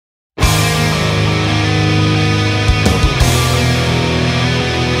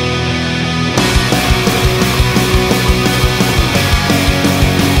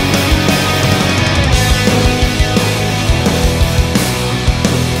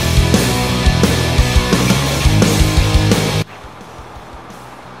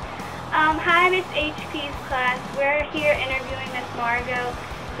We're here interviewing Miss Margot,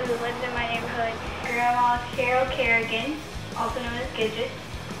 who lives in my neighborhood. Grandma Cheryl Kerrigan, also known as Gidget.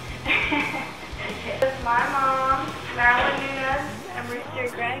 It's my mom, Marilyn Nunez, and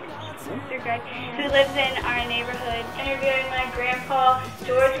Mr. Greg, who lives in our neighborhood. Interviewing my grandpa,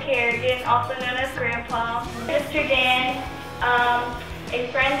 George Kerrigan, also known as Grandpa. Mr. Dan,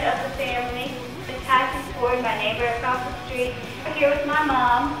 a friend of the family, the taxi Ford, my neighbor across the street. I'm here with my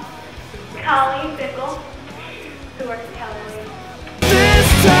mom, Colleen Bickle, who works at Kaitlyn. This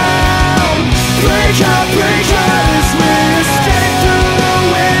town, break out, is where you stick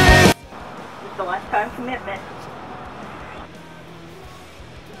through it. It's a lifetime commitment.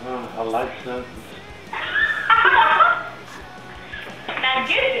 A life sentence. Now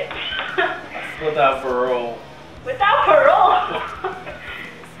get it. Without parole. Without parole?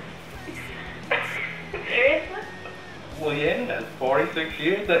 Seriously? Well, yeah, that's 46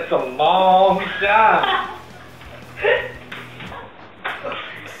 years. That's a long time.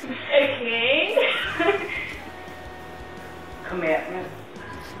 Okay. Commitment.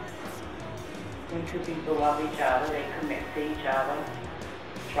 When two people love each other, they commit to each other,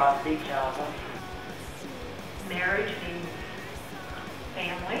 trust each other. Marriage means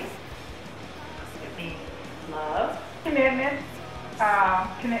family. It means love. Commitment.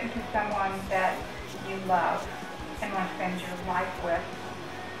 Commitment to someone that you love and want to spend your life with.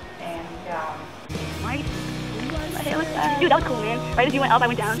 And, Right? Hey, look, dude, that was cool, man. Right as you went up, I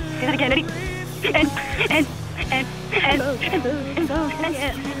went down. Did it again, ready? And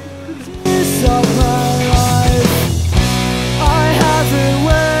yeah. This of my life, I haven't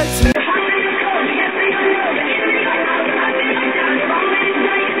worked.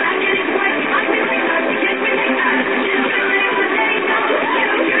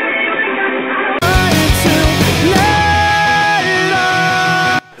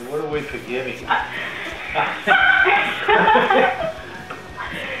 What are we forgiving?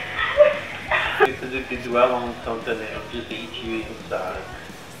 Because if you dwell on something, it'll just eat you inside.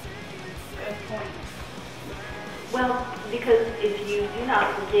 Good point. Well, because if you do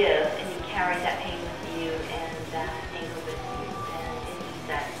not forgive and you carry that pain with you and that anger with you, then it eats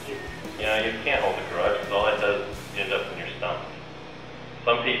at you. You know, you can't hold a grudge because all that does is end up in your stomach.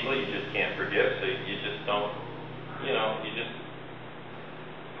 Some people you just can't forgive, so you just don't, you know, you just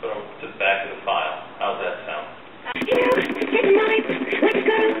put them to the back of the file. How's that sound?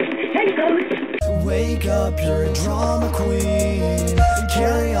 Wake up, you're a drama queen.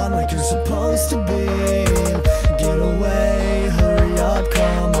 Carry on like you're supposed to be. Get away, hurry up,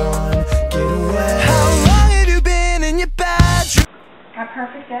 come on, get away. How long have you been in your bedroom? my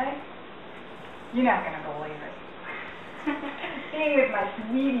perfect day? You're not going to believe it. Being with my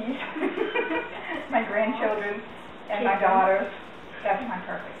sweeties, my grandchildren, and my daughters. That's my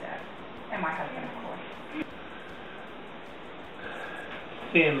perfect day. And my husband, of course.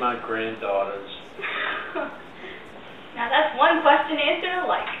 Seeing my granddaughters. Now that's one question answered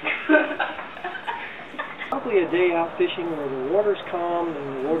alike. Probably a day out fishing where the water's calm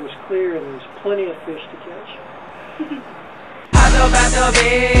and the water's clear and there's plenty of fish to catch. Hopped up at the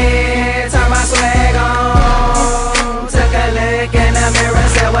bed, turned my swag on, took a look in the mirror,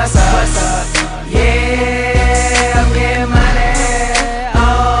 said what's up, what's up? Yeah, I'm getting money.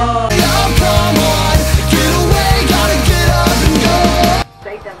 Oh, come on, get away, gotta get up and go.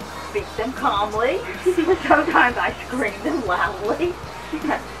 Say them, speak them calmly. Sometimes I scream them loudly.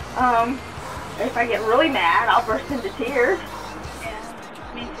 If I get really mad, I'll burst into tears.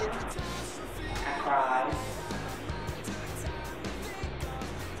 Yeah, me too. I cried.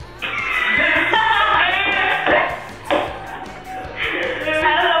 I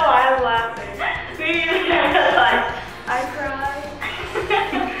don't know why I'm laughing. I cried.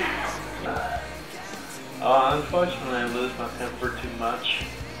 Unfortunately, I lose my temper too much.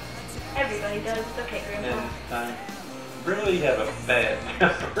 Everybody does. It's okay, Grandpa. And I really have a bad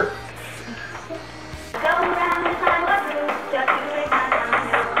temper. Go round and find what to do, just to make my mind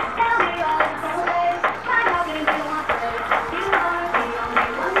new. Tell me all the whole day, I'm talking to you one day. You are the only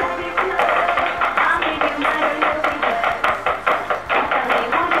one that you can love. I'll make you mine or you'll be dead. I'll tell you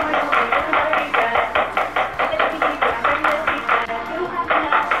one more, you'll be the regret. If it's easy, forever you'll be dead. You have to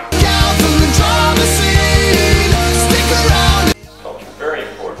know. Down from the drama scene, stick around. Culture, very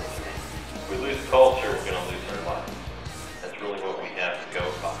important. If we lose culture, we're going to lose our life. That's really what we have to go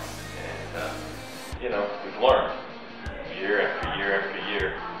by. And, you know, we've learned year after year after year,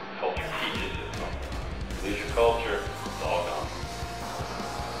 culture teaches us something. If you lose your culture, it's all gone.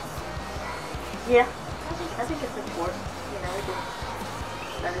 Yeah, I think it's important, you know, to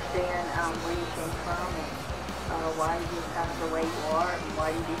understand where you came from and why you kind of the way you are and why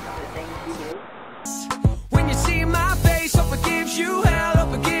you do some of the things you do. When you see see my face, hope it gives you hell,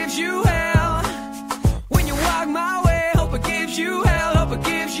 hope it gives you hell. When you walk my way, hope it gives you hell, hope it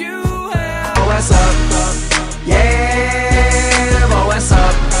gives you hell. Oh, what's up? Yeah, boy, what's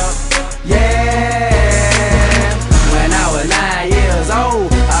up? Yeah. When I was 9 years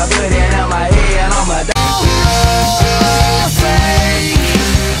old, I put it in my head, I'm a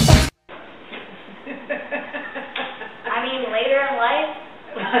I mean, later in life?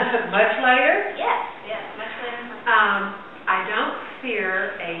 Much later? Yes, much later in life. I don't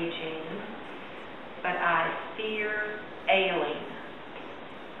fear aging, but I fear ailing.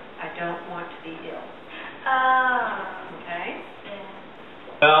 I don't want to be ill. Okay?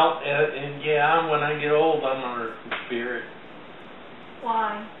 Well, yeah, when I get old, I'm gonna fear it.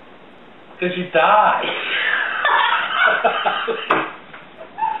 Why? Because you die.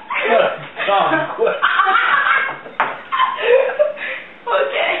 What a dumb question.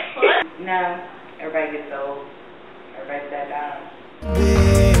 Okay. No, everybody gets old. Everybody's that dies.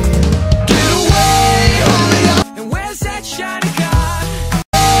 Get away, hurry up, and where's that shiny car?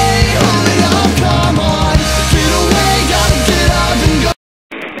 Hey, hurry up, come on. Get away, gotta get up and go.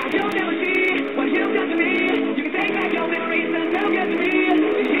 You'll never see what you've done to me. You can take back your memories and they'll get to me.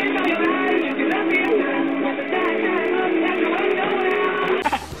 You can't tell your lies, you left me in time. With the sad kind of look that you ain't going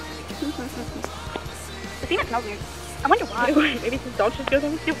out. The peanut smells weird. I wonder why. Maybe some dog shit goes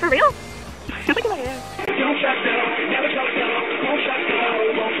on with you for real? Look at my hair. Don't shut down, never shut down, won't shut down,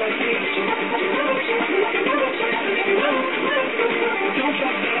 won't shut down. Don't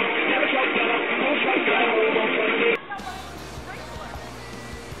shut down, never shut down, won't shut down, won't shut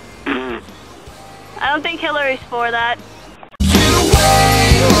down. I don't think Hillary's for that.